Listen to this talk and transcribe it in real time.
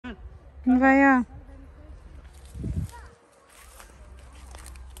Dva ja.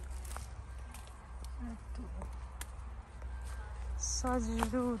 Sad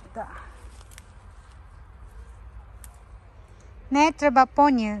žuta. Ne treba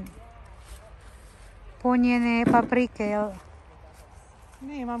ponjene paprike, jel?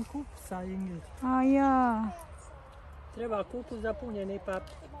 Nemam kupusa, Ingrid. A ja. Treba kupus za punjene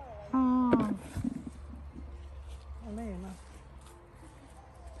paprike. Nema.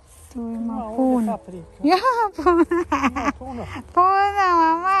 Tu ima Ovdje puno. paprika. Ja, puno. Ima puno. Puno,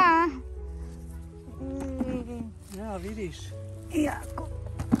 mama. Ja, vidiš. Jako.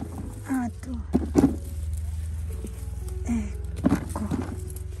 A tu. Eko.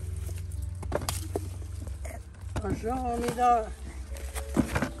 A žao mi da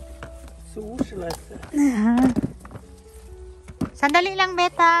sušile se. Sandali lang,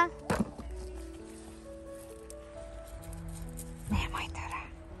 Beta. Nemoj, Tara.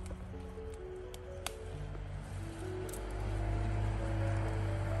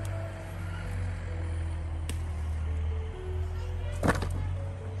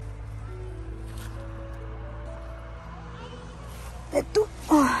 Tu.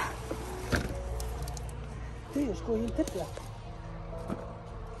 Vidiš koji trpja.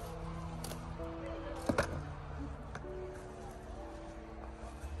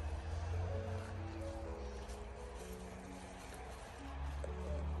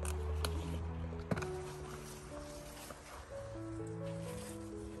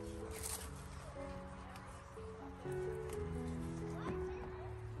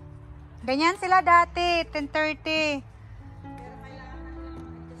 Ganyan sila dati, 10:30.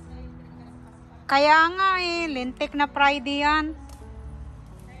 Kaya nga eh, lintik na Friday yan.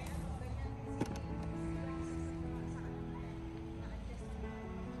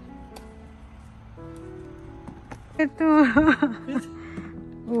 Ito.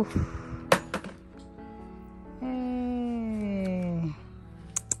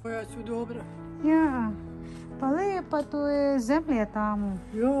 Koja su dobra. Ja. Pa lepa, to je zemlja tamo.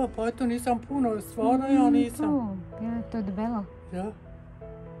 Ja, pa eto nisam puno, stvarno ja nisam. Ja, to je debelo. Ja.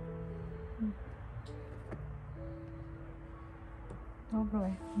 Dobro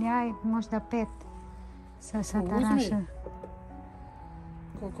je. Ja, možda 5 sa sataraša.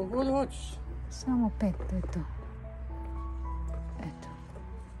 Koliko god hoćeš. Samo 5, to je to. Eto.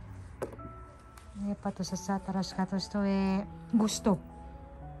 Lijepa to sa sataraš, zato što je gusto.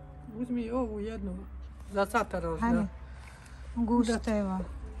 Uzmi ovu jednu za sataraš. Hajde. Gusto evo.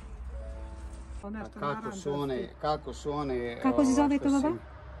 Kako su one... Kako se zove to, baba?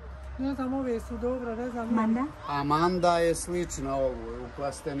 Ne znam, ove su dobro, ne znam. Manda? Amanda je slična ovu, u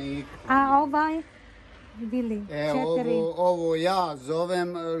plasteniku. A ovaj? Bili, 4. Ovo ja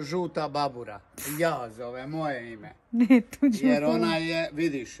zovem žuta babura. Ja zovem, moje ime. Ne, tuđe. Jer ona je,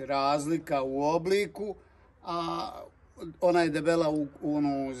 vidiš, razlika u obliku, a ona je debela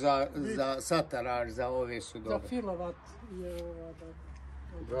za sataraž, za ove su dobre. Za filovat je ova da.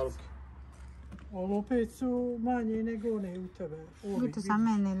 Veliki. Ovo opet su manje nego one u tebe. To za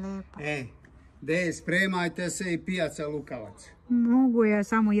mene lepa. Ej, spremajte se i pijaca lukavac. Mogu je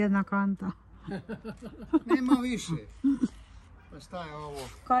samo jedna kanta. Nema više. Pa šta je ovo?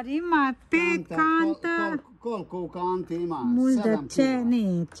 Kad ima 5 kanta... Koliko u kanti ima? Možda 7 kila? Ne,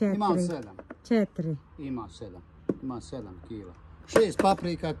 4. Ima 7. 4. Ima 7. Ima 7 kila. 6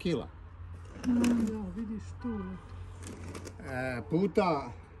 paprika kila. Ja, vidiš tu.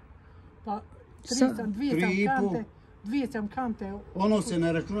 Puta... Pa, dvije sam kante. Ono se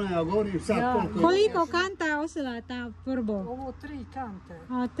ne računa, ja govorim sad koliko... Koliko kanta osila ta prvo? Ovo 3 kante.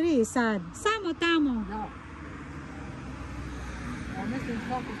 A 3 sad. Samo tamo. Ja. Ja mislim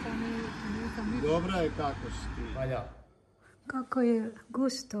kako sam nisam vidio. Dobro je kako si ti. Valja. Kako je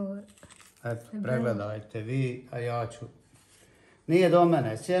gusto. Eto, pregledajte vi, a ja ću... Nije do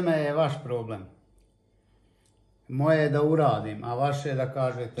mene, sjeme je vaš problem. Moje je da uradim, a vaše je da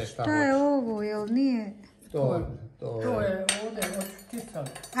kažete šta hoćete. Šta je ovo, jel nije? To je ovdje od Kisela.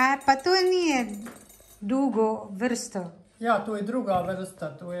 A pa to nije dugo vrsto. Ja, to je druga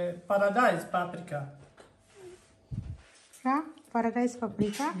vrsta, to je paradajz paprika. Šta? Paradajz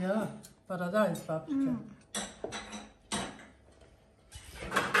paprika? Ja, paradajz paprika.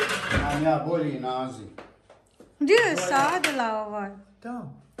 Imam ja bolji naziv. Gdje je sadila ovaj? Da.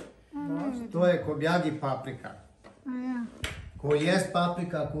 To je kobjagi paprika. A ja. Ko jest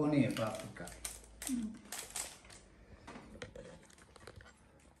paprika, ko nije paprika.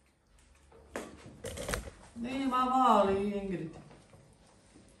 Nema mali, Ingrid.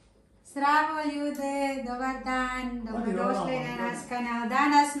 Zdravo ljude, dobar dan, dobrodošli na naš kanal.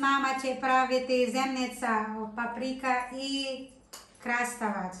 Danas mama će praviti zimnica od paprika i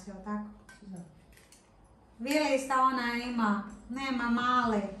Krastavac, jel tako? Da. Vili sta ona ima, nema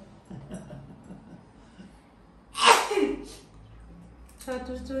male.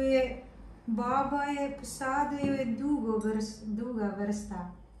 Zato što je, baba je posadio je duga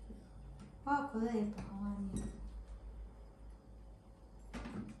vrsta. Kako lijepo, Anja.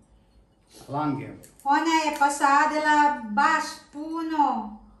 Lange. Ona je posadila baš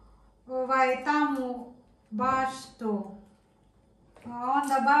puno, tamo baštu. A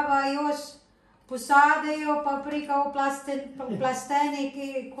onda baba još posadio paprika u plastenik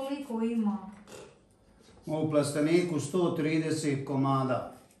i koliko ima. U plasteniku 130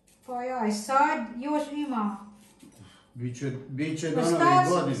 komada. Pa joj, sad još ima. Biće do Pa nove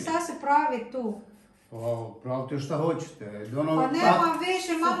godine. šta se pravi tu? Pa, pravite šta hoćete. Do Pa nove... nema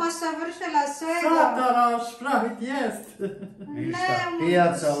više, mama savršila svega. Sataraš pravit jest. Ništa, Nema.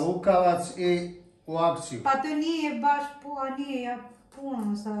 pijaca, lukavac i u akciju. Pa to nije baš nije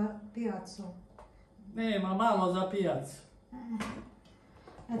puno za pijacu. Nema malo za pijac.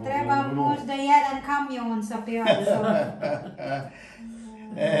 Treba možda jedan kamion sa pijacom.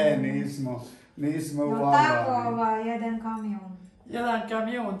 Nismo u No tako Albaniji. jedan kamion. Jedan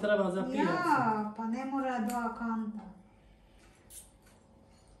kamion treba za pijac. Ja, pa ne mora 2 kanta.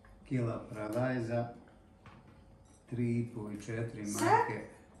 Kila paradajza, 3,5 i 4 marke.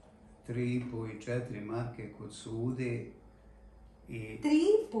 3,5 i 4 marke kod sude. I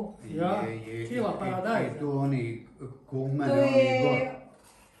 3,5? Ja, kila paradajza. I tu oni kumene, To oni je, god.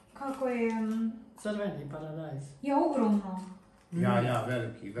 kako je, Crveni paradajz. je ogromno. Ja,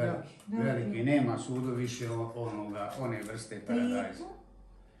 veliki. Veliki. Nema sudu više one vrste paradajza.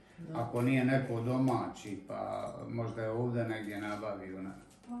 Ako nije neko domaći, pa možda je ovdje negdje nabavio,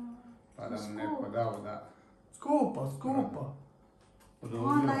 pa da mu neko dao da... Skupo.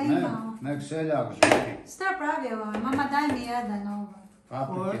 Onda ima. Nek seljak živi. Šta pravi ovo? Mama daj mi jedan ovo.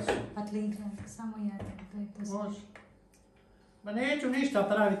 Paprike su. Patliđan, samo jedan. To je to sve. Može. Ma neću ništa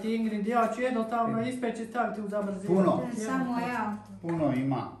praviti, Ingrid, ja ću jednostavno ispeći i staviti u zabrzinu. Puno. To je samo ja. Puno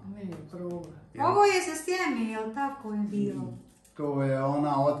ima. Nije problem. Ovo je sa stjemi, jel tako je bilo? To je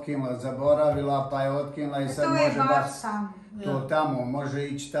ona otkinula, zaboravila, pa je otkinula i sad To je može baš sam. to tamo, može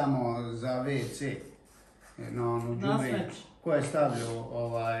ići tamo za WC. Na onu džubre. Nasveć. Ko je stavljao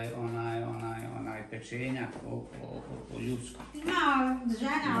onaj pečenjak o ljudsku? Ima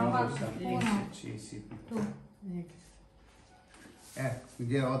žena ovako puno. Tu.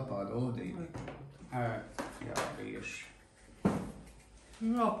 Gdje je otpad? Ovdje ide. Ja riješim.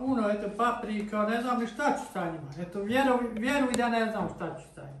 Ima puno, eto, paprika, ne znam ni šta ću sa njima. Eto, vjeruj da ne znam šta ću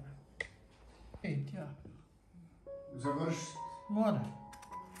sa njima. Vidite, ja. Završi. Mora.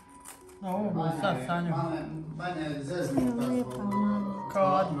 No, ovo je sad sa njima. Manje je zeznuta zbog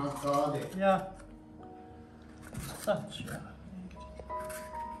kade. Ja. Sad ću ja.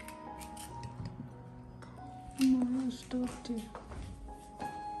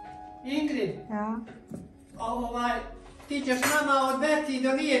 Ingrid, Ja. ti ćeš nama odveti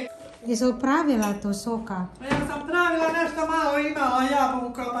do nije. Jesi upravila to soka? Ja sam pravila nešto malo, imala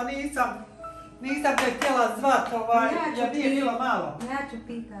jabuka, pa nisam te htjela zvat, jer nije bilo malo. Ja ću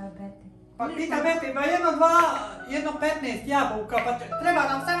pita Beti. Pa pita Beti, pa jedno 15 jabuka, pa treba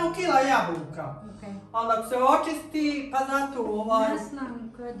nam samo kila jabuka. Okay. Onda se očisti, pa zato Ne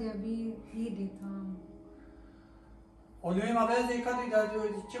znam kad je idi tamo. Ovdje ima veze kad ide,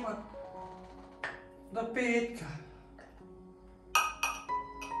 ćemo do petka.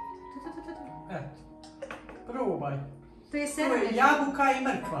 Eto, probaj. To je To je sedam. jabuka i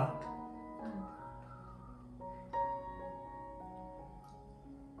mrkva.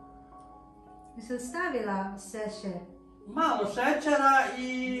 Jesi li stavila šećer? Malo šećera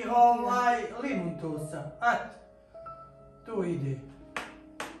i limuntusa. Eto, tu ide.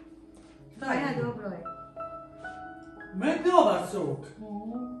 Pa ja dobro je. Mrk dobar sok.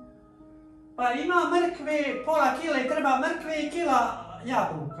 Pa ima mrkve, pola kile, treba mrkve i kila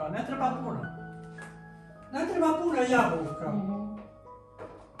jabuka, ne treba puno. Ne treba puno jabuka.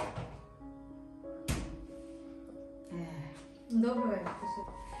 Dobro je.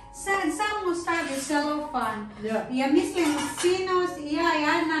 Sad samo stavi celofan. Ja. Ja mislim sinoć i ja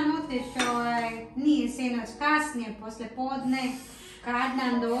Adnan otišao, nije sinoć, kasnije, poslije podne, kad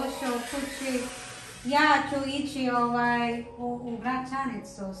Adnan došao kući, ja ću ići u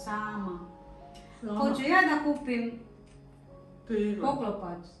Gračanicu sama. Hoću ja da kupim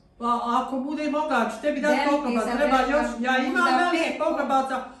poklopac. Pa ako bude mogač, tebi dati Veliki poklopac, za treba velika, još, ja imam za veliki 5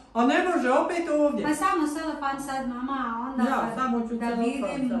 poklopaca, a ne može opet ovdje. Pa samo celofan sad mama, onda Ja, samo ću da celofan,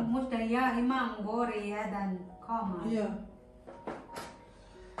 vidim, da. možda ja imam gore jedan komad. Ja.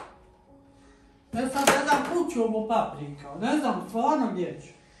 Ja sad ne znam kud ću ovo paprika, ne znam stvarno gdje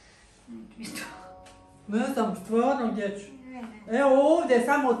ću. Ne znam stvarno gdje ću. Evo ovdje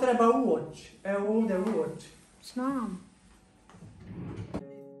samo treba uoči, evo ovdje uoči. Znam.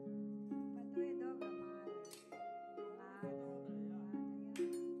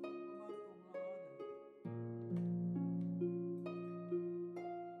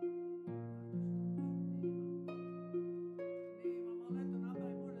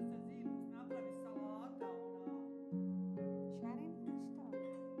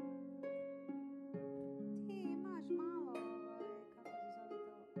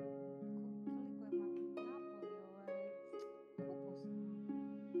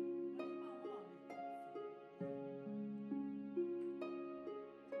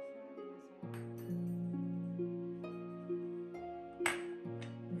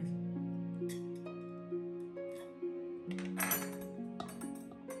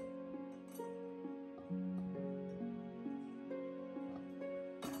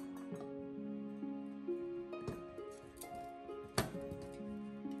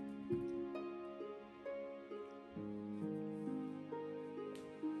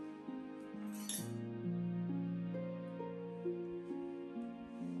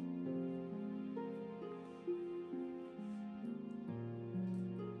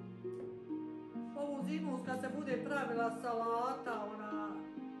 Zimus kad se bude pravila salata, ona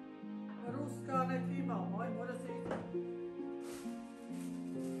ruska, nek imamo, aj mora se ići.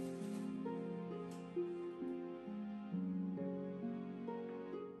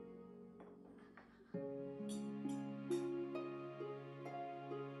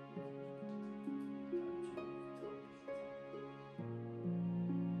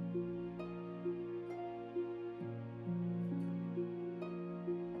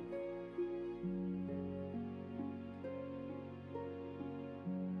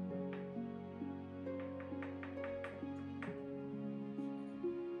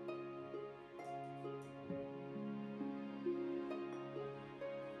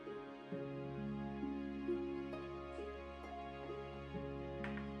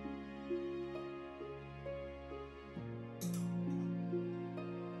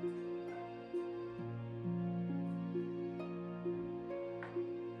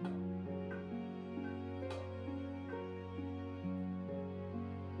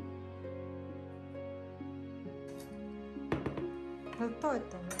 To je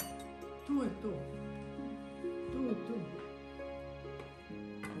to. Tu je to. Tu je to.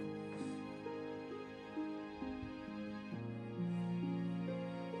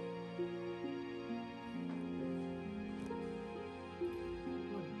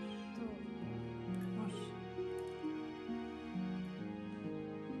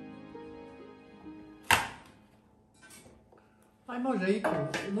 Aj može i tu,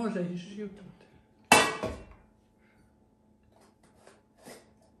 može i šutiti.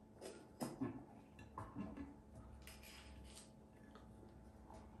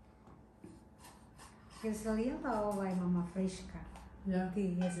 Jesi li jela ovaj mama friška? Ja. Ti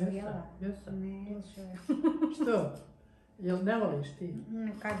jesi li jela? Jesam. Ne, Što? Jel ne voliš ti?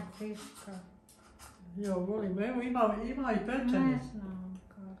 Kad friška? Jo, volim. Evo ima i pečenje. Ne znam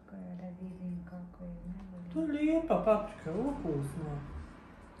kako je, da vidim kako je, ne volim. To je lijepa paprika, ukusna.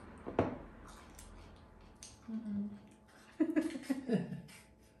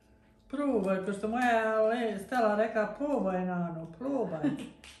 Probaj, pošto moja Stela rekla probaj nano, probaj.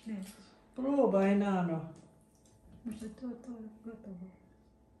 Ne. Probaj nano. Možda to je gotovo.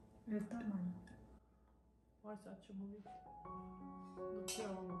 Je to manje. Aj sad ćemo vidjeti. Dok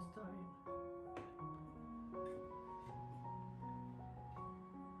ja ovo stavim.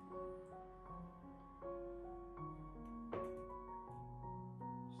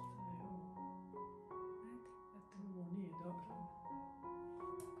 Ovo nije dobro.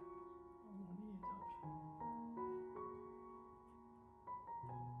 Ovo nije dobro.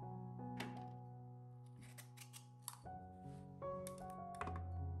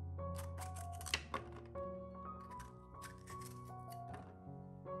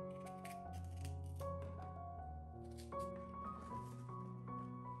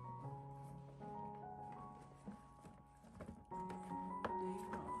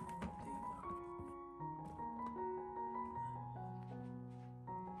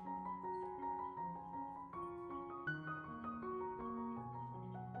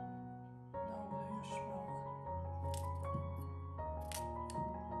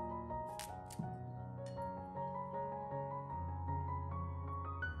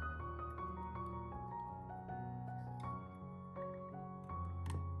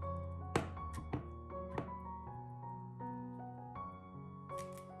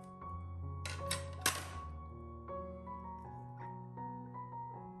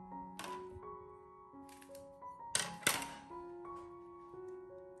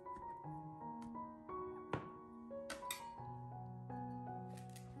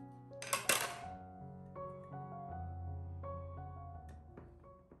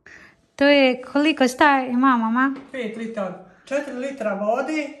 To je koliko ima mama? 5 litara. 4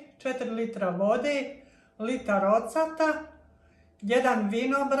 litra vode, litar ocata, 1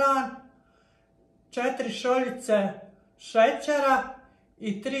 vinobran, 4 šoljice šećera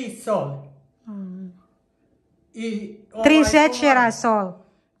i 3 soli. I 3 šećera, sol.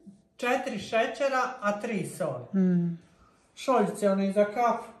 4 šećera, a 3 soli. Šoljice one za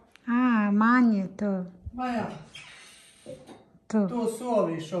kafu. A, manje to. Ma ja. To. Tu su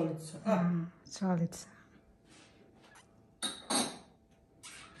ovi šoljice. Šolica.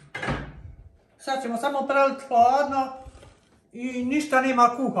 Sad ćemo samo preliti hladno i ništa nema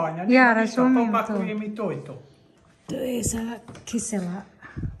kuhanja. Ja razumijem to. Popakujem i to i to. To je za kisela.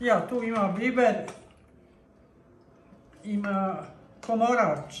 Ja, tu ima biber, ima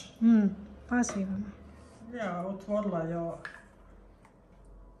komorač. Pasivno. Ja, otvorila je.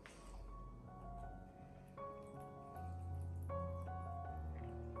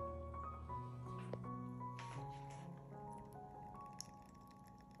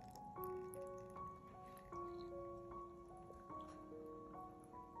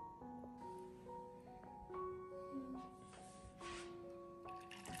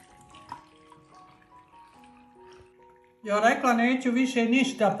 Ja rekla neću više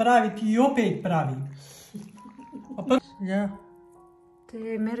ništa praviti i opet pravim. Ja. Te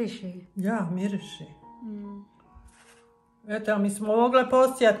miriši. Ja, miriši. Eto, mi smo mogle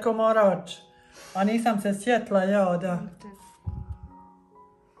posijat komorač, a nisam se sjetila ja da...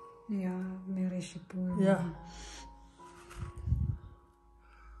 Ja, miriši puno. Ja.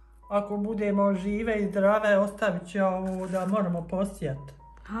 Ako budemo žive i zdrave, ostavit ću ovo da moramo posijat.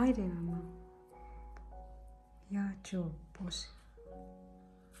 Hajde, mama. Ja ću posijat.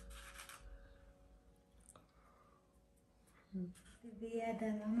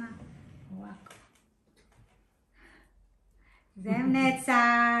 Jedan, mama. Ovako. Zemnica!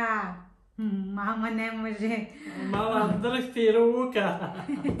 Mama ne može. Mama drhti ruka.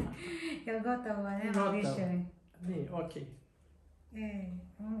 Jel gotovo? Nema Gotovo. više. Nije, okej.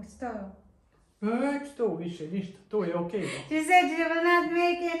 Sto. Već to više, ništa, to je okej. She said she will not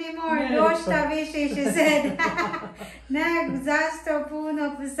make any more. Ne, Dosta više, she said. Nek zašto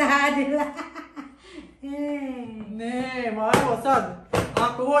puno posadila. Ne, ma evo sad,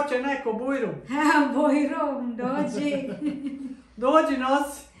 ako hoće neko bujru, Bojrom, dođi. dođi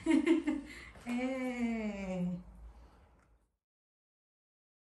nosi.